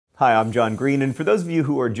Hi, I'm John Green, and for those of you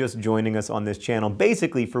who are just joining us on this channel,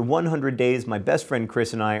 basically for 100 days, my best friend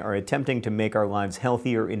Chris and I are attempting to make our lives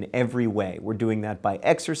healthier in every way. We're doing that by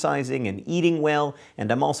exercising and eating well,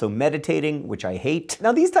 and I'm also meditating, which I hate.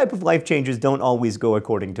 Now, these type of life changes don't always go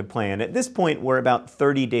according to plan. At this point, we're about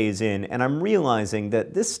 30 days in, and I'm realizing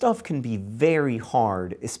that this stuff can be very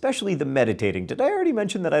hard, especially the meditating. Did I already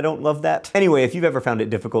mention that I don't love that? Anyway, if you've ever found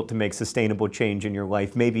it difficult to make sustainable change in your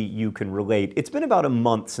life, maybe you can relate. It's been about a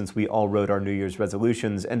month since we all wrote our New Year's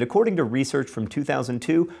resolutions, and according to research from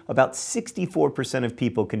 2002, about 64% of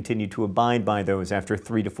people continue to abide by those after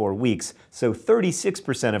 3 to 4 weeks, so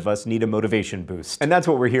 36% of us need a motivation boost. And that's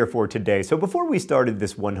what we're here for today. So before we started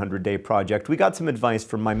this 100-day project, we got some advice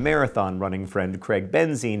from my marathon running friend Craig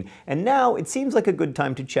Benzine, and now it seems like a good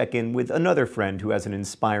time to check in with another friend who has an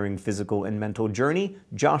inspiring physical and mental journey,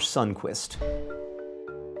 Josh Sundquist.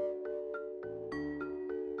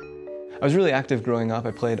 I was really active growing up.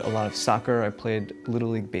 I played a lot of soccer. I played Little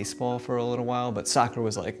League baseball for a little while, but soccer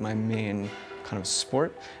was like my main kind of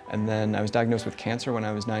sport. And then I was diagnosed with cancer when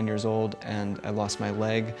I was 9 years old, and I lost my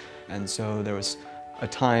leg. And so there was a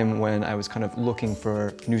time when I was kind of looking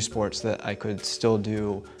for new sports that I could still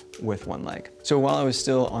do with one leg. So while I was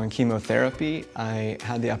still on chemotherapy, I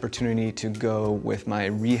had the opportunity to go with my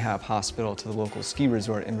rehab hospital to the local ski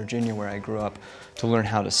resort in Virginia where I grew up to learn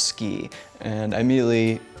how to ski. And I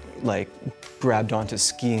immediately grabbed onto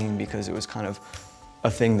skiing because it was kind of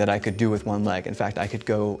a thing that I could do with one leg. In fact, I could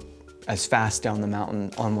go as fast down the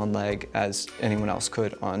mountain on one leg as anyone else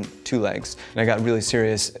could on 2 legs. And I got really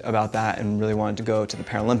serious about that and really wanted to go to the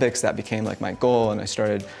Paralympics. That became like my goal, and I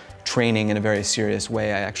started training in a very serious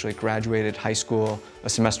way. I actually graduated high school a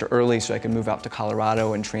semester early so I could move out to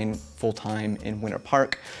Colorado and train full-time in Winter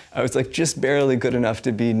Park. I was like just barely good enough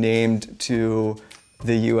to be named to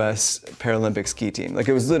the US Paralympic ski team. Like,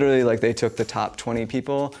 it was literally like they took the top 20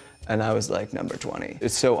 people and I was like number 20.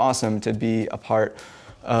 It's so awesome to be a part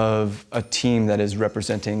of a team that is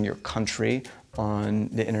representing your country on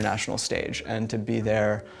the international stage, and to be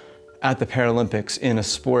there at the Paralympics in a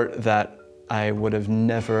sport that I would have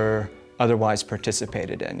never otherwise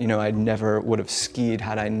participated in. You know, I never would have skied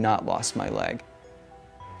had I not lost my leg.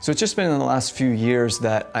 So it's just been in the last few years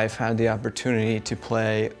that I've had the opportunity to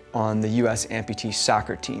play on the US amputee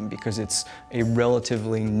soccer team because it's a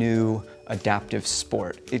relatively new adaptive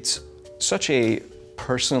sport. It's such a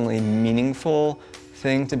personally meaningful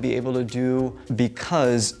thing to be able to do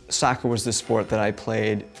because soccer was the sport that I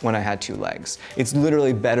played when I had 2 legs. It's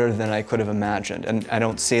literally better than I could have imagined, and I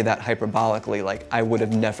don't say that hyperbolically. Like, I would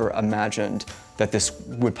have never imagined that this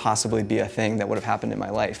would possibly be a thing that would have happened in my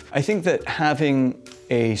life. I think that having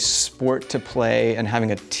a sport to play and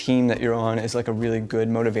having a team that you're on is like a really good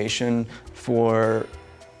motivation for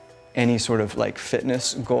any sort of like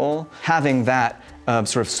fitness goal. Having that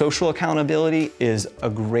sort of social accountability is a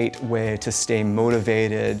great way to stay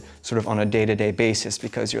motivated sort of on a day-to-day basis,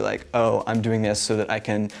 because you're like, oh, I'm doing this so that I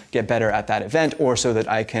can get better at that event, or so that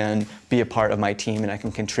I can be a part of my team and I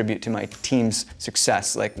can contribute to my team's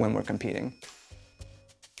success, like when we're competing.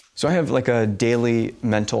 So I have like a daily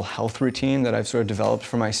mental health routine that I've sort of developed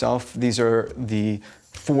for myself. These are the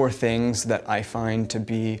 4 things that I find to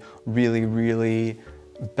be really, really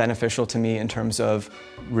beneficial to me in terms of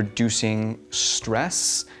reducing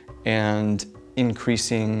stress and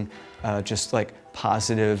increasing just like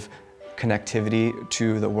positive connectivity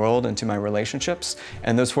to the world and to my relationships.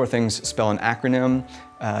 And those 4 things spell an acronym,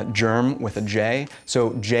 GERM with a J.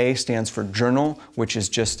 So J stands for journal, which is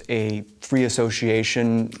just a free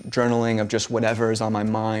association journaling of just whatever is on my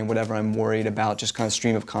mind, whatever I'm worried about, just kind of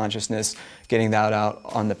stream of consciousness, getting that out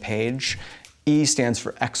on the page. E stands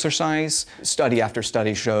for exercise. Study after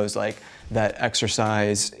study shows like that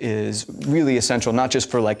exercise is really essential, not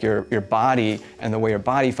just for like your body and the way your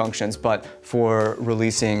body functions, but for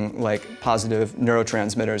releasing like positive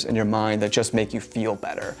neurotransmitters in your mind that just make you feel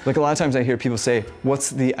better. Like, a lot of times I hear people say,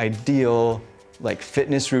 what's the ideal like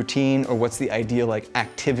fitness routine, or what's the ideal like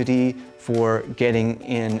activity for getting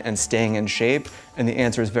in and staying in shape? And the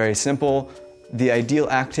answer is very simple. The ideal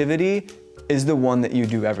activity is the one that you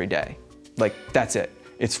do every day. Like, that's it.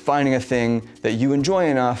 It's finding a thing that you enjoy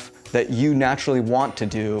enough that you naturally want to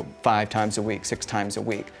do 5 times a week, 6 times a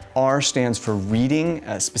week. R stands for reading.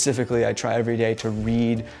 Specifically, I try every day to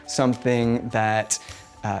read something that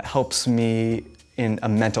helps me in a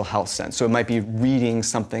mental health sense. So it might be reading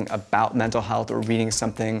something about mental health, or reading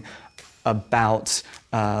something about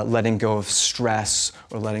letting go of stress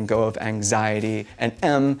or letting go of anxiety. And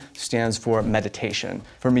M stands for meditation.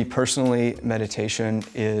 For me personally, meditation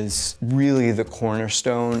is really the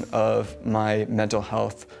cornerstone of my mental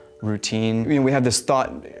health routine. You know, we have this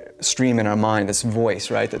thought stream in our mind, this voice,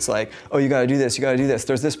 right? That's like, oh, you gotta do this, you gotta do this,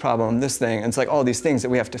 there's this problem, this thing, and it's like all these things that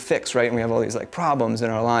we have to fix, right? And we have all these like problems in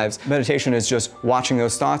our lives. Meditation is just watching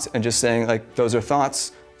those thoughts and just saying like, those are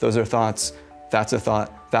thoughts, that's a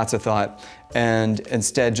thought, that's a thought. And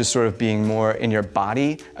instead just sort of being more in your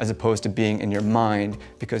body as opposed to being in your mind,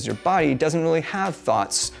 because your body doesn't really have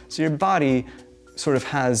thoughts. So your body sort of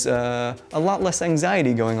has a lot less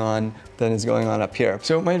anxiety going on than is going on up here.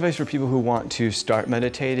 So my advice for people who want to start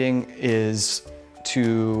meditating is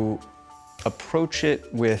to approach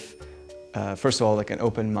it with, first of all, like an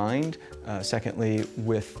open mind. Secondly,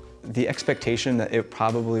 with the expectation that it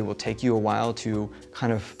probably will take you a while to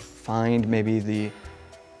kind of find maybe the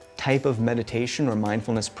type of meditation or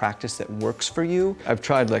mindfulness practice that works for you. I've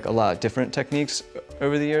tried like a lot of different techniques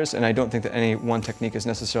over the years, and I don't think that any one technique is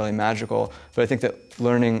necessarily magical, but I think that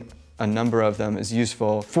learning a number of them is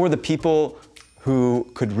useful. For the people who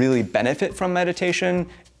could really benefit from meditation,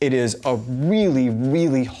 it is a really,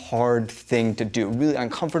 really hard thing to do. Really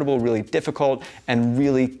uncomfortable, really difficult, and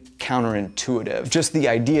really counterintuitive. Just the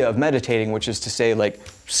idea of meditating, which is to say like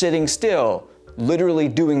sitting still, literally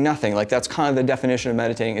doing nothing, like that's kind of the definition of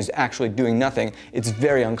meditating, is actually doing nothing. It's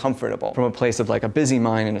very uncomfortable. From a place of like a busy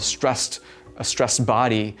mind and a stressed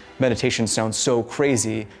body, meditation sounds so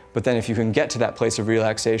crazy, but then if you can get to that place of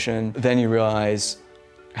relaxation, then you realize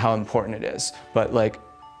how important it is. But like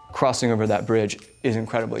crossing over that bridge is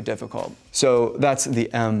incredibly difficult. So that's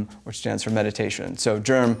the M, which stands for meditation. So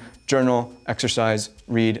journal, exercise,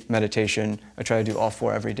 read, meditation. I try to do all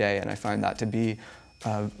four every day, and I find that to be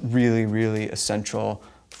really, really essential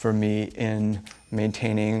for me in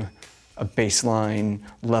maintaining a baseline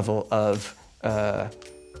level of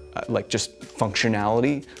like just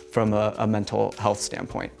functionality from a mental health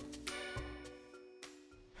standpoint.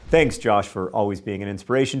 Thanks, Josh, for always being an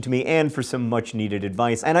inspiration to me and for some much needed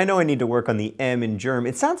advice. And I know I need to work on the M in germ.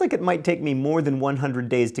 It sounds like it might take me more than 100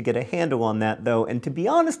 days to get a handle on that, though. And to be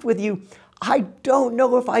honest with you, I don't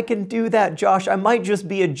know if I can do that, Josh. I might just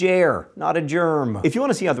be a jar, not a germ. If you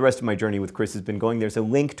want to see how the rest of my journey with Chris has been going, there's a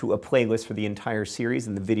link to a playlist for the entire series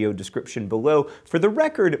in the video description below. For the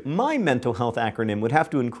record, my mental health acronym would have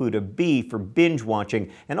to include a B for binge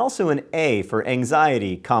watching and also an A for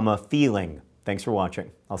anxiety, feeling. Thanks for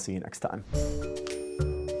watching. I'll see you next time.